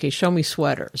you say, okay, show me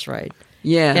sweaters, right?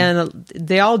 Yeah. And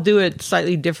they all do it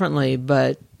slightly differently,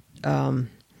 but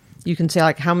you can say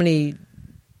like how many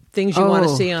things you want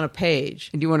to see on a page.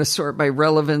 And you want to sort by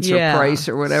relevance or price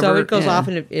or whatever. So it goes off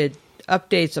and it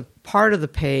updates a part of the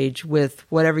page with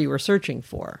whatever you were searching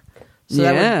for. So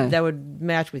that would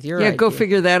match with your idea. Go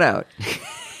figure that out.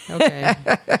 Okay.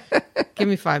 Give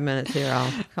me 5 minutes here.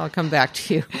 I'll come back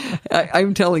to you.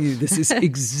 I'm telling you, this is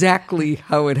exactly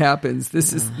how it happens.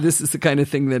 This is the kind of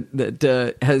thing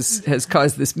that has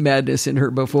caused this madness in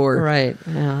her before. Right.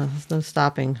 Yeah. There's no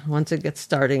stopping. Once it gets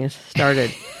starting, it's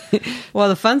started. Well,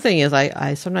 the fun thing is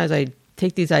I sometimes I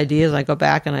take these ideas and I go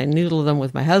back and I noodle them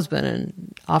with my husband,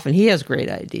 and often he has great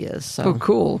ideas. So.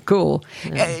 Oh, cool.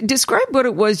 Yeah. Describe what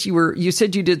it was you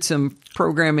said you did some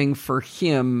programming for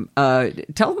him.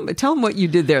 Tell him what you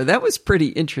did there. That was pretty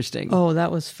interesting. Oh,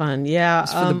 that was fun. Yeah.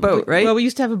 For the boat, right? Well, we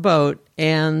used to have a boat,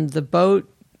 and the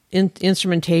boat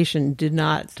instrumentation did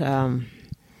not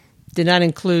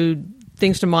include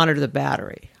things to monitor the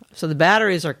battery. So the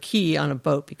batteries are key on a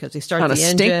boat because they start the engine.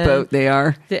 On a stink boat, they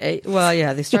are.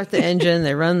 They start the engine,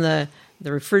 they run the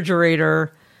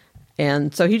refrigerator,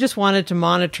 and so he just wanted to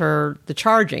monitor the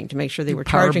charging to make sure they were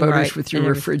charging right. Power boaters with your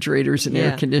refrigerators and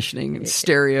air conditioning and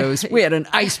stereos. We had an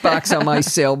ice box on my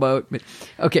sailboat. But,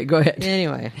 okay, go ahead.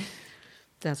 Anyway,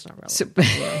 that's not relevant.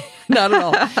 So, not at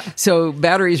all. So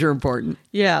batteries are important.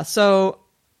 Yeah. So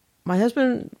my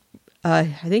husband, I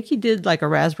think he did like a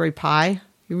Raspberry Pi.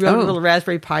 He wrote a little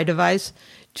Raspberry Pi device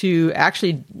to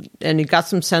actually, and he got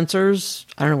some sensors.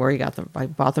 I don't know where he got them. I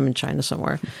bought them in China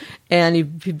somewhere. And he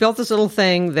built this little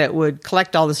thing that would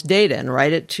collect all this data and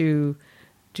write it to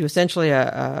essentially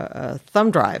a thumb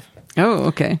drive. Oh,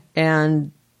 okay.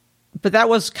 But that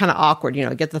was kind of awkward,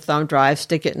 get the thumb drive,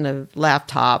 stick it in a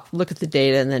laptop, look at the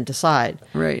data, and then decide.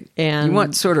 Right. And you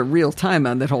want sort of real time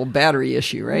on that whole battery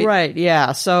issue, right? Right,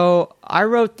 yeah. So I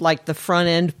wrote like the front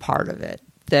end part of it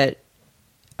that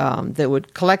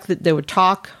would collect, they would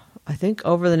talk, I think,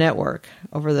 over the network,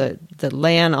 over the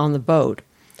LAN on the boat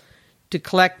to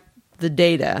collect the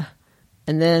data.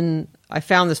 And then I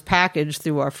found this package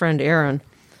through our friend Aaron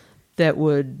that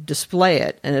would display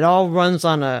it, and it all runs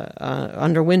on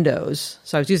under Windows.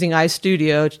 So I was using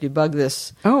iStudio to debug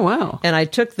this. Oh, wow. And I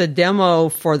took the demo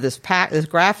for this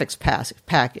graphics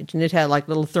package, and it had like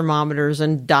little thermometers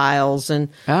and dials and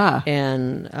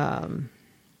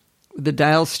the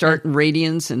dials start in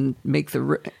radians and make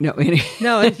the no.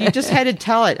 You just had to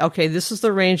tell it, okay, this is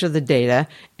the range of the data,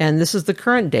 and this is the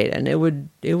current data, and it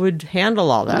would handle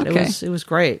all that. Okay. It was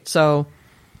great. So,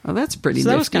 well, that's pretty. So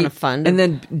that was kind of fun. And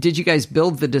then, did you guys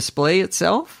build the display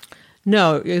itself?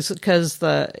 No, it's because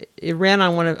it ran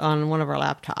on one of our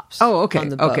laptops. Oh, okay, on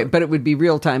the boat. Okay, but it would be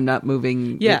real time, not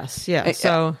moving. Yes, yeah.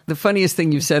 So the funniest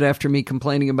thing you said after me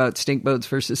complaining about stink boats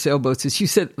versus sailboats is you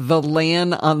said the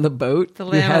LAN on the boat.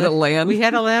 You had a LAN. We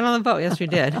had a LAN on the boat. Yes, we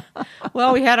did.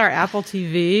 Well, we had our Apple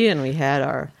TV and we had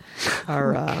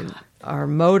our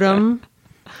modem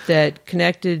that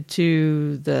connected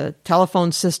to the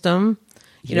telephone system.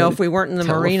 If we weren't in the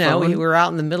marina, we were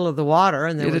out in the middle of the water,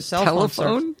 and there was cell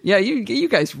telephone. Yeah, you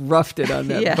guys roughed it on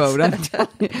that yes. boat. I'm telling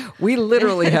you, we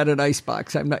literally had an ice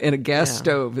box. And a gas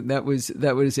stove, and that was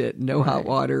it. No hot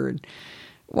water, and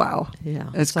wow,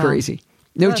 that's crazy.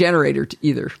 No generator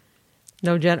either.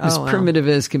 No as primitive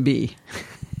as can be.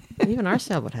 Even our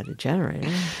sailboat had a generator,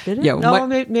 did it? Yeah, no,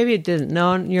 maybe it didn't.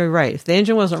 No, you're right. If the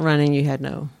engine wasn't running, you had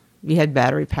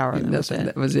battery power.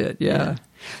 That was it. Yeah.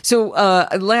 So,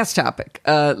 last topic.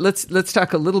 Let's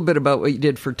talk a little bit about what you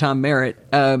did for Tom Merritt.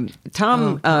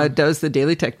 Tom does the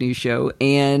Daily Tech News Show,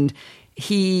 and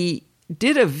he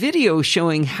did a video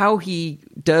showing how he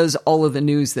does all of the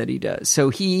news that he does. So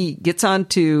he gets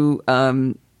onto.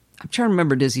 I'm trying to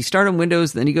remember. Does he start on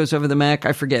Windows? Then he goes over the Mac.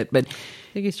 I forget, but.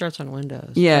 I think he starts on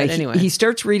Windows. Yeah. Anyway, he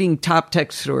starts reading top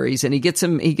tech stories, and he gets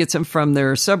them from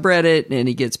their subreddit, and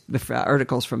he gets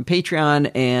articles from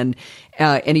Patreon, and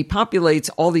he populates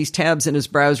all these tabs in his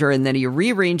browser, and then he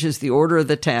rearranges the order of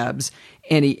the tabs,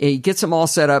 and he gets them all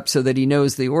set up so that he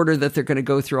knows the order that they're going to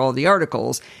go through all the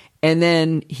articles, and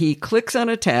then he clicks on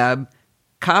a tab,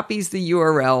 copies the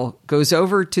URL, goes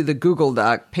over to the Google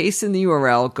Doc, pastes in the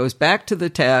URL, goes back to the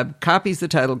tab, copies the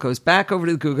title, goes back over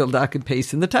to the Google Doc, and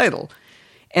pastes in the title.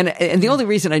 And the only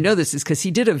reason I know this is because he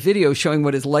did a video showing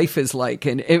what his life is like,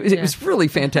 and it was really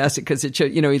fantastic because it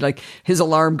showed, his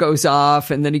alarm goes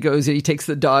off, and then he goes and he takes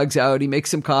the dogs out, he makes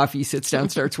some coffee, he sits down,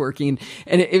 starts working,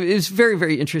 and it was a very,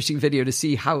 very interesting video to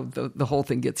see how the whole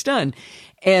thing gets done.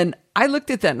 And I looked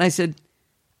at that and I said,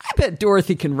 I bet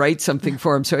Dorothy can write something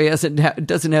for him so he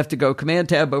doesn't have to go Command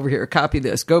Tab over here, copy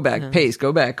this, go back, paste,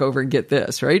 go back over and get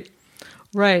this, right?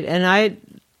 Right, and I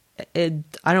don't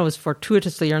know if it was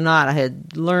fortuitously or not, I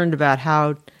had learned about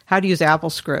how to use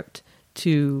AppleScript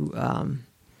to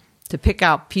pick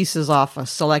out pieces off a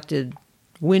selected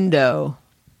window,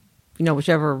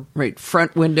 whichever. Right,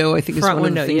 front window, I think is one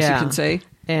of the things you can say.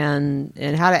 And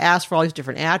how to ask for all these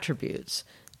different attributes.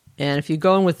 And if you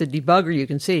go in with the debugger, you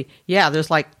can see, there's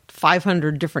like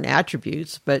 500 different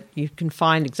attributes, but you can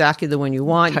find exactly the one you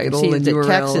want. Title, you can see, and is it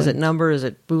text, URL, is it number, is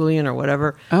it Boolean or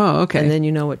whatever. Oh, okay. And then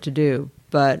you know what to do.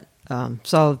 But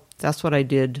so that's what I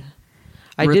did.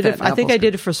 I Wrote did that it. in I think I AppleScript.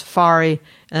 did it for Safari,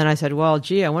 and I said, "Well,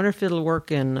 gee, I wonder if it'll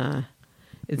work in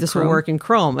if this will Chrome? work in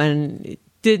Chrome." And it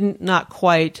didn't, not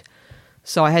quite.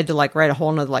 So I had to like write a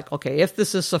whole nother, like, okay, if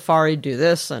this is Safari, do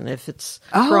this, and if it's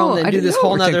Chrome, then I do didn't this know it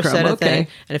whole worked in nother Chrome. set of Okay. thing.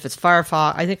 And if it's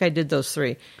Firefox, I think I did those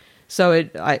three. So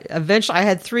eventually I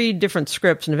had 3 different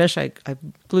scripts, and eventually I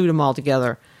glued them all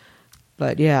together.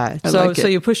 But yeah, like so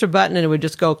it. you push a button and it would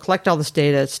just go collect all this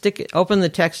data, stick it, open the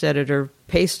text editor,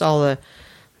 paste all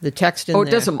the text in there. Oh,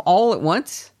 it does them all at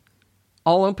once?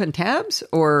 All open tabs?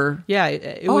 Or Yeah,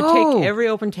 it would take every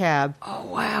open tab. Oh,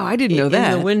 wow, I didn't know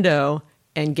that. In the window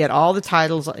and get all the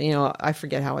titles. You know, I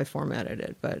forget how I formatted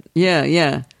it, but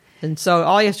Yeah. and so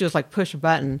all you have to do is like push a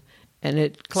button, and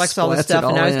it collects all Splats this stuff. it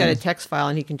And now all he's got in. a text file,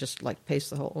 and he can just like paste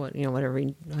the whole, whatever.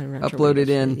 I'm not sure Upload what it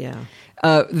in. Yeah.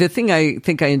 The thing I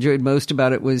think I enjoyed most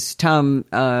about it was Tom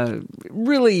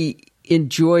really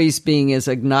enjoys being as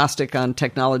agnostic on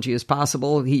technology as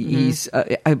possible. He's,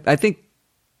 I think,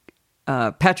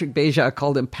 Patrick Beja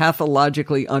called him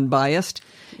pathologically unbiased,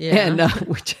 and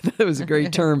which I thought was a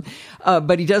great term.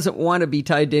 But he doesn't want to be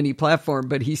tied to any platform.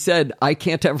 But he said, "I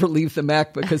can't ever leave the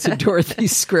Mac because of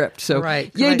Dorothy's script." So,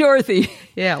 Right. yay, Dorothy!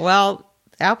 Yeah, well,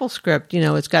 AppleScript,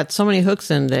 it's got so many hooks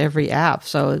into every app,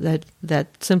 so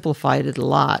that simplified it a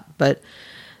lot. But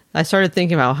I started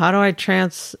thinking about how do I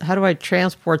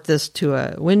transport this to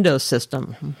a Windows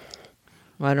system?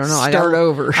 Well, I don't know. Start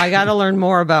over. I got to learn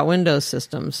more about Windows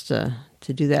systems to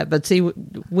do that. But see,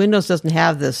 Windows doesn't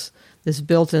have this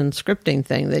built-in scripting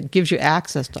thing that gives you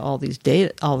access to all this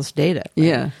data. Right?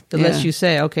 Yeah, That lets you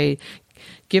say, okay,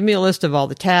 give me a list of all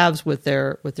the tabs with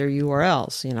their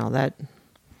URLs. That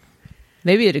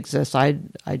maybe it exists. I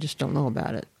just don't know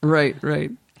about it. Right.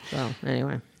 So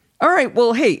anyway. All right.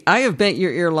 Well, hey, I have bent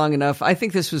your ear long enough. I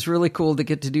think this was really cool to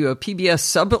get to do a PBS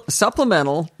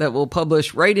supplemental that we'll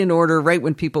publish right in order, right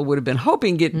when people would have been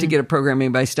hoping to get a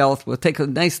Programming by Stealth. We'll take a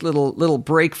nice little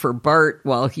break for Bart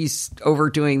while he's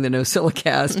overdoing the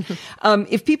NosillaCast.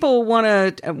 If people want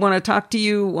to talk to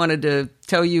you, wanted to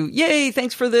tell you, yay,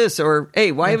 thanks for this, or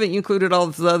hey, why haven't you included all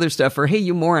the other stuff, or hey,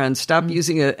 you moron, stop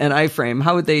using an iframe,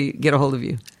 how would they get a hold of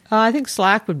you? I think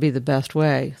Slack would be the best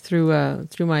way through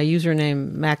my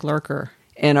username MacLurker.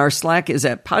 And our Slack is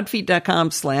at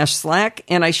podfeet.com/Slack.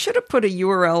 And I should have put a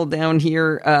URL down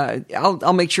here.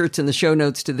 I'll make sure it's in the show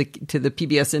notes to the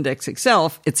PBS Index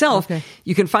itself. Okay.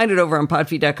 You can find it over on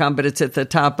podfeet.com, but it's at the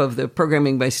top of the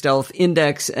Programming by Stealth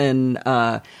Index. And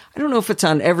I don't know if it's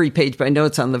on every page, but I know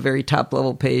it's on the very top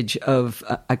level page of,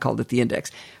 I called it the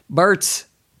Index. Bart's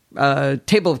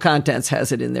table of contents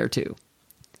has it in there too.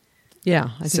 Yeah.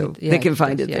 So they can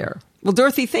find it there. Well,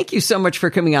 Dorothy, thank you so much for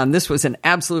coming on. This was an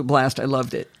absolute blast. I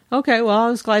loved it. Okay. Well,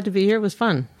 I was glad to be here. It was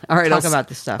fun. All right. Talk about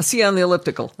this I'll stuff. see you on the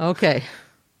elliptical. Okay.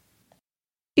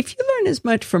 If you learn as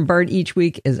much from Bart each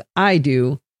week as I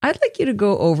do, I'd like you to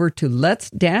go over to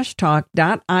lets-talk.ie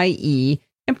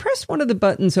and press one of the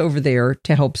buttons over there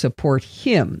to help support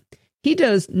him. He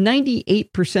does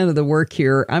 98% of the work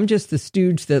here. I'm just the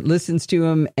stooge that listens to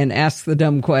him and asks the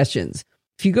dumb questions.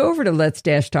 If you go over to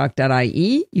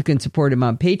lets-talk.ie, you can support him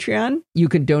on Patreon, you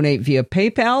can donate via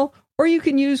PayPal, or you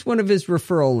can use one of his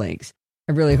referral links.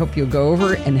 I really hope you'll go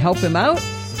over and help him out.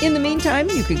 In the meantime,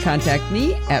 you can contact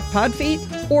me at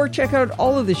Podfeet or check out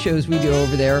all of the shows we do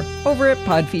over there over at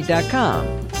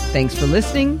podfeet.com. Thanks for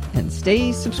listening and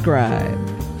stay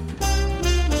subscribed.